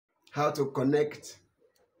how to connect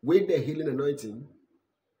with the healing anointing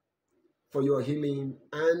for your healing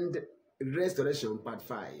and restoration, part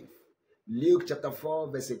 5. Luke chapter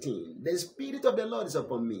 4, verse 18. The Spirit of the Lord is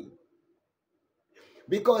upon me,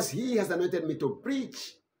 because he has anointed me to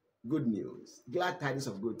preach good news, glad tidings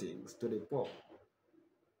of good things to the poor.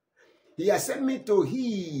 He has sent me to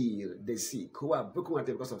heal the sick who are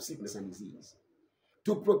brokenhearted because of sickness and disease,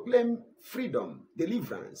 to proclaim freedom,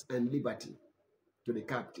 deliverance, and liberty to the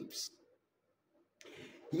captives.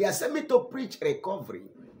 He has sent me to preach recovery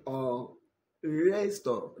or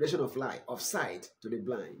restoration of life, of sight to the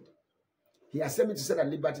blind. He has sent me to set at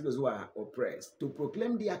liberty those who are oppressed, to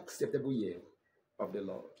proclaim the acceptable year of the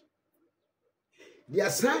Lord. The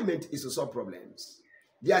assignment is to solve problems.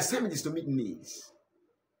 The assignment is to meet needs.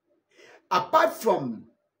 Apart from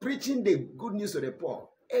preaching the good news to the poor,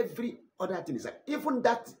 every other thing is like, even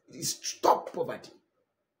that is stop poverty.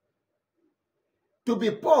 To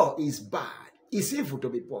be poor is bad. It's evil to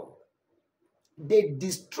be poor. The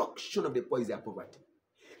destruction of the poor is their poverty.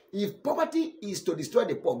 If poverty is to destroy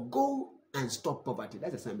the poor, go and stop poverty.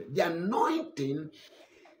 That's the assignment. The anointing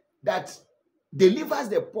that delivers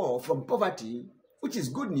the poor from poverty, which is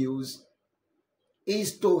good news,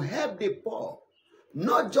 is to help the poor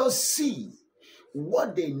not just see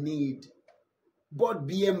what they need, but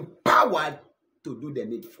be empowered to do the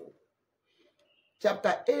needful.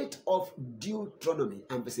 Chapter 8 of Deuteronomy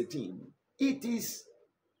and verse 18. It is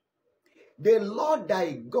the Lord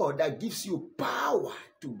thy God that gives you power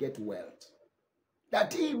to get wealth,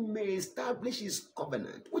 that he may establish his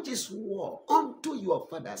covenant, which is war, unto your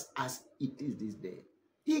fathers as it is this day.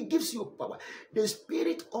 He gives you power. The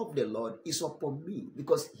Spirit of the Lord is upon me,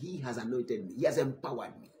 because he has anointed me. He has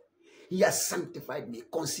empowered me. He has sanctified me,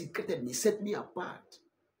 consecrated me, set me apart,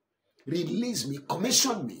 released me,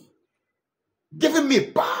 commissioned me, given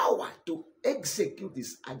me power to execute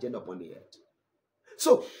his agenda upon the earth.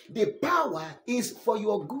 So the power is for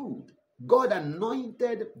your good. God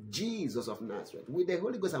anointed Jesus of Nazareth with the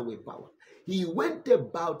Holy Ghost and with power. He went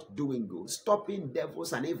about doing good, stopping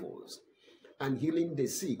devils and evils, and healing the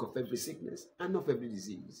sick of every sickness and of every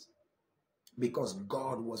disease, because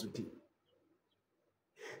God was with him.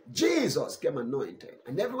 Jesus came anointed,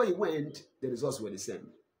 and everywhere he went, the results were the same.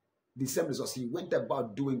 The same results. He went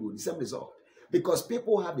about doing good, the same result. Because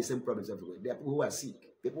people have the same problems everywhere. There are people who are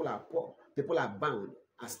sick, people are poor, people are bound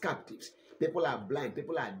as captives, people are blind,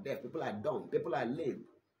 people are deaf, people are dumb, people are lame.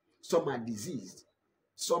 Some are diseased,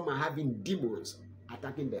 some are having demons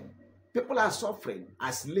attacking them. People are suffering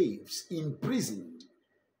as slaves, imprisoned.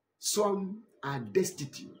 Some are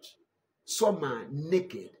destitute, some are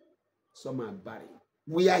naked, some are barren.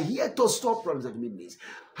 We are here to solve problems and meet needs.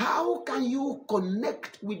 How can you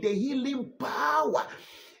connect with the healing power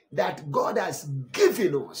that God has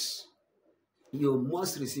given us? You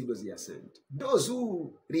must receive those he has sent. Those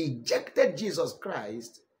who rejected Jesus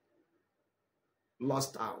Christ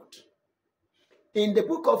lost out. In the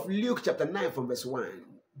book of Luke chapter 9 from verse 1,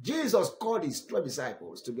 Jesus called his 12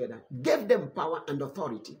 disciples together, gave them power and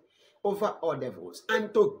authority over all devils,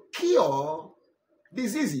 and to cure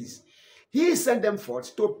diseases. He sent them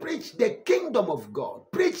forth to preach the kingdom of God,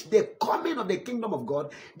 preach the coming of the kingdom of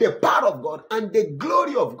God, the power of God, and the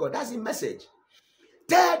glory of God. That's the message.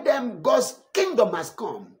 Tell them God's kingdom has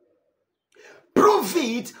come. Prove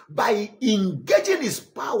it by engaging his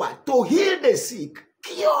power to heal the sick,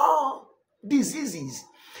 cure diseases,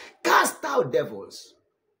 cast out devils,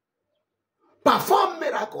 perform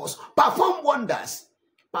miracles, perform wonders,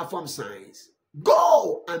 perform signs.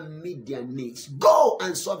 Go and meet their needs. Go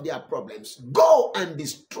and solve their problems. Go and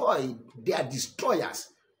destroy their destroyers.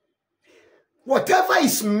 Whatever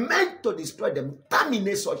is meant to destroy them,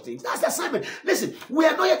 terminate such things. That's the assignment. Listen, we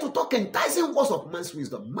are not here to talk enticing words of man's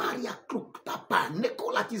wisdom. Maria Kruk, Tapa,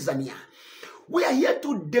 Nicola Tizania. We are here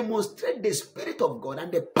to demonstrate the Spirit of God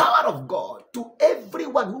and the power of God to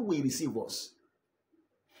everyone who will receive us.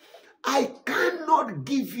 I cannot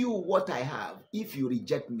give you what I have if you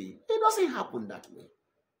reject me. It doesn't happen that way.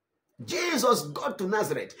 Jesus got to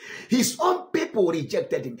Nazareth. His own people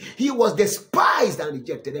rejected him. He was despised and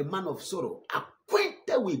rejected, a man of sorrow,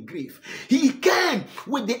 acquainted with grief. He came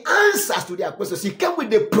with the answers to their questions. He came with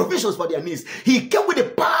the provisions for their needs. He came with the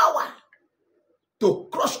power to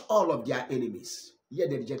crush all of their enemies. Yet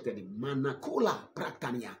they rejected him. Manakula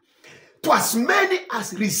Praktania. To as many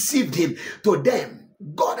as received him, to them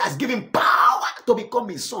God has given power to become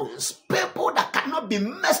his sons. People that cannot be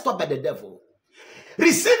messed up by the devil.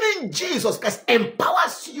 Receiving Jesus Christ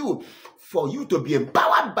empowers you for you to be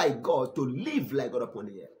empowered by God to live like God upon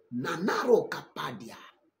the earth. Nanaro kapadia.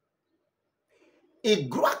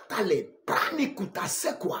 Igratale pranikuta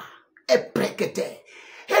sekwa eprekete.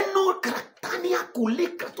 Eno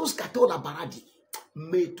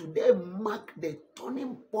May today mark the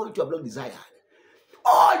turning point you have long desired.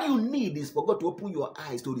 All you need is for God to open your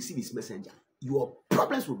eyes to receive his messenger. Your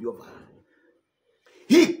problems will be over.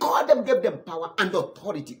 He called them, gave them power and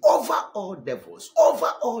authority over all devils, over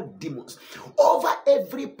all demons, over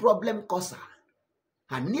every problem causer.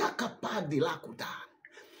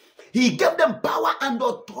 He gave them power and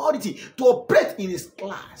authority to operate in his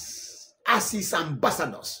class as his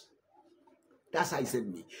ambassadors. That's how he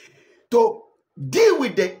sent me. To deal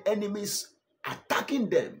with the enemies, attacking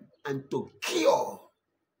them, and to cure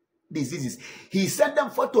diseases. He sent them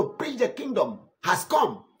forth to preach the kingdom has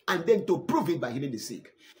come, and then to prove it by healing the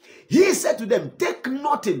sick. He said to them, take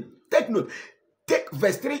nothing, take note. Take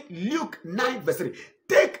verse 3, Luke 9 verse 3.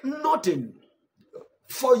 Take nothing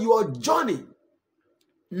for your journey,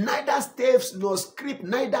 neither staves nor scrip,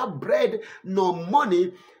 neither bread nor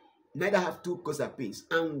money, neither have 2 coats apiece.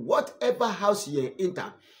 And whatever house ye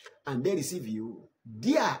enter, and they receive you,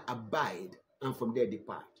 there abide, and from there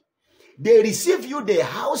depart. They receive you, they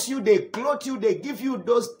house you, they clothe you, they give you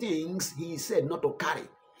those things he said not to carry.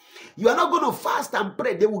 You are not going to fast and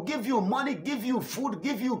pray. They will give you money, give you food,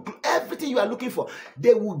 give you everything you are looking for.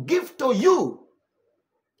 They will give to you.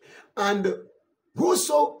 And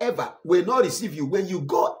whosoever will not receive you, when you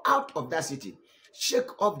go out of that city,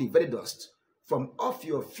 shake off the very dust from off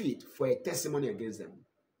your feet for a testimony against them.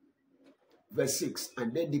 Verse 6,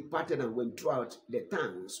 and they departed and went throughout the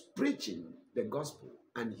towns, preaching the gospel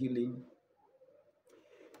and healing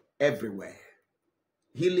everywhere.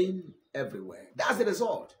 Healing everywhere. That's the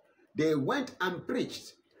result. They went and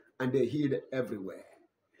preached and they healed everywhere.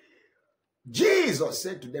 Jesus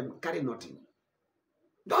said to them, carry nothing.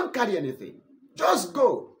 Don't carry anything. Just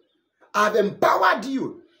go. I've empowered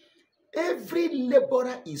you. Every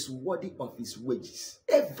laborer is worthy of his wages.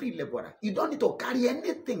 Every laborer. You don't need to carry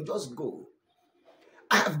anything. Just go.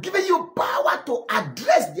 I have given you power to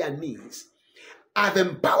address their needs. I've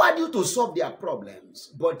empowered you to solve their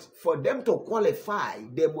problems. But for them to qualify,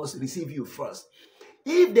 they must receive you first.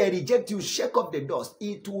 If they reject you, shake off the dust.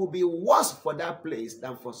 It will be worse for that place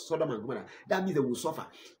than for Sodom and Gomorrah. That means they will suffer.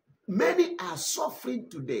 Many are suffering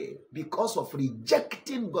today because of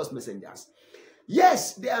rejecting God's messengers.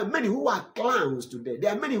 Yes, there are many who are clowns today.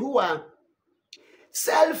 There are many who are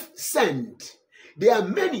self-sent. There are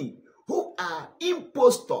many who are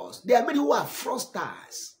impostors. There are many who are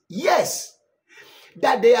fraudsters. Yes,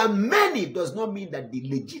 that there are many does not mean that the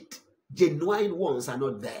legit, genuine ones are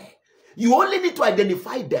not there. You only need to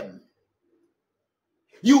identify them.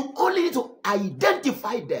 You only need to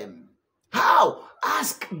identify them. How?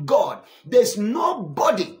 Ask God. There's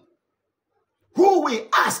nobody who will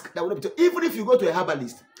ask that will not be told. Even if you go to a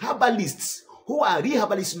herbalist, herbalists who are real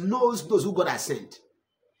herbalists knows those who God has sent.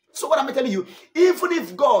 So what I'm telling you, even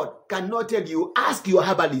if God cannot tell you, ask your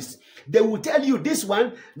herbalist. They will tell you this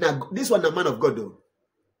one, a man of God though.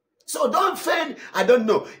 So don't feign, I don't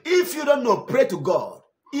know. If you don't know, pray to God.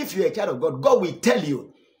 If you're a child of God, God will tell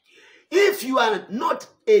you. If you are not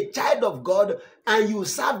a child of God and you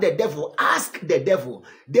serve the devil, ask the devil.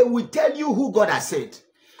 They will tell you who God has sent.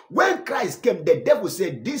 When Christ came, the devil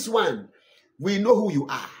said, this one, we know who you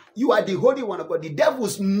are. You are the Holy One of God. The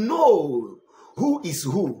devils know who is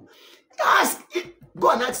who.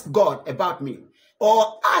 Go and ask God about me.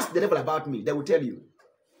 Or ask the devil about me. They will tell you.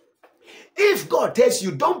 If God tells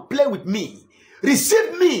you, don't play with me.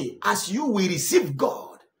 Receive me as you will receive God.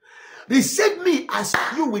 Receive me as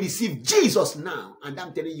you will receive Jesus now. And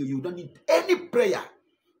I'm telling you, you don't need any prayer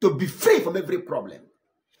to be free from every problem.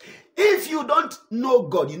 If you don't know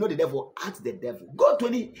God, you know the devil, ask the devil. Go to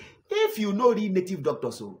any, if you know the native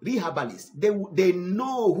doctors, so herbalists, they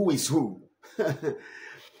know who is who.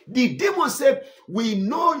 The demons say, we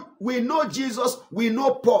know Jesus, we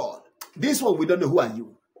know Paul. This one, we don't know who are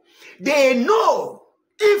you. They know.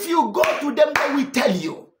 If you go to them, they will tell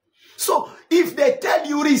you. So if they tell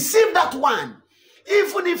you, receive that one.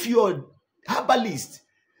 Even if you're herbalist,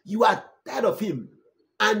 you are tired of him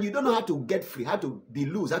and you don't know how to get free, how to be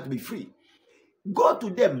loose, how to be free. Go to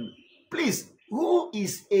them. Please, who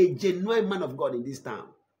is a genuine man of God in this town?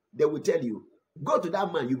 They will tell you, go to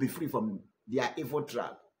that man, you'll be free from their evil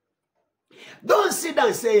trap. Don't sit down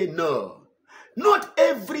and say, no. Not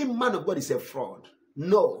every man of God is a fraud.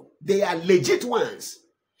 No, they are legit ones.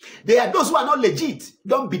 They are those who are not legit.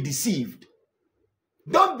 Don't be deceived.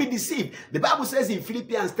 Don't be deceived. The Bible says in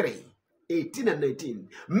Philippians 3, 18 and 19,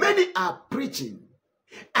 many are preaching.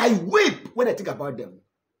 I weep when I think about them.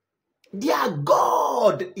 Their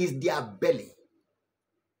God is their belly.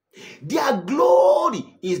 Their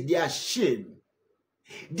glory is their shame.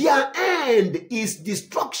 Their end is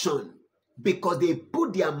destruction. because they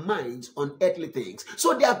put their minds on earthly things.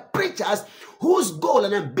 So they are preachers whose goal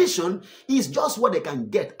and ambition is just what they can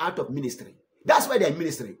get out of ministry. That's why they're in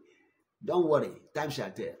ministry. Don't worry, time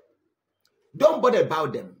shall tell. Don't bother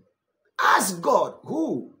about them. Ask God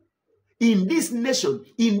who in this nation,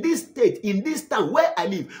 in this state, in this town where I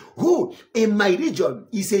live, who in my region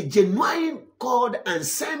is a genuine, called and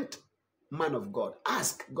sent man of God.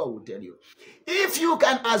 Ask, God will tell you. If you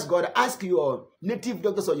can ask God, ask your native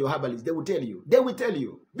doctors or your herbalists, they will tell you. They will tell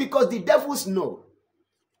you. Because the devils know.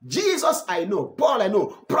 Jesus, I know. Paul, I know.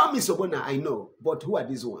 Promise, Ogbonna, I know. But who are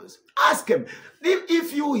these ones? Ask him.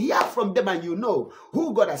 If you hear from them and you know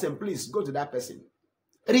who God has sent, please go to that person.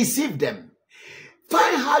 Receive them.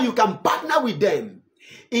 Find how you can partner with them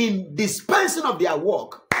in dispensing of their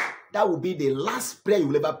work. That will be the last prayer you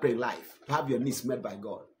will ever pray in life. To have your needs met by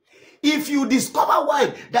God. If you discover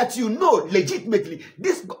one that you know legitimately,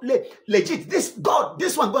 this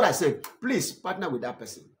one God has sent, please partner with that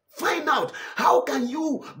person. Find out how can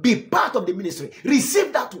you be part of the ministry.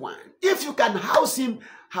 Receive that one. If you can house him,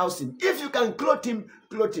 house him. If you can clothe him,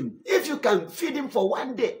 clothe him. If you can feed him for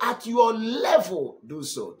one day at your level, do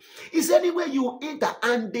so. It's anywhere you enter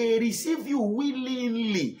and they receive you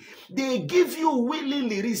willingly. They give you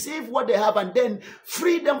willingly, receive what they have and then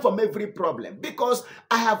free them from every problem. Because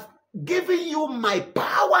I have given you my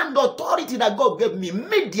power and authority that God gave me.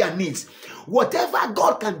 Meet their needs. Whatever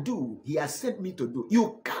God can do, he has sent me to do.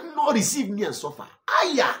 You cannot receive me and suffer.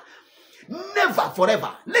 Aya. Never,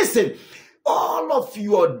 forever. Listen, all of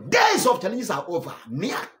your days of challenges are over.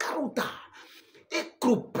 Niakaruta.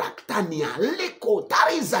 Ekrupraktania. Leko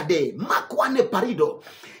tarizade. Makwane parido.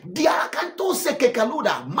 Diarakanto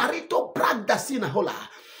sekekaluda. Marito pragda sinahola.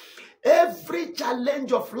 Every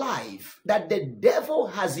challenge of life that the devil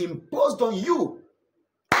has imposed on you,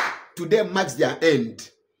 today marks their end.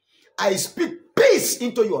 I speak peace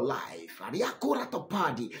into your life.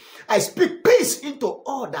 I speak peace into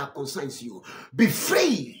all that concerns you. Be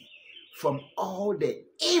free from all the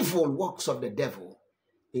evil works of the devil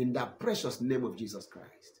in the precious name of Jesus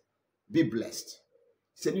Christ. Be blessed.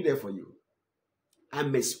 Send it there for you.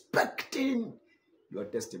 I'm expecting your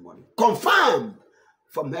testimony. Confirm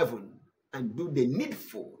from heaven and do the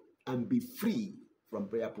needful and be free from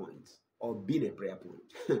prayer points or being a prayer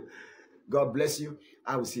point. God bless you.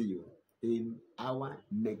 I will see you in our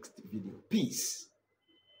next video. Peace.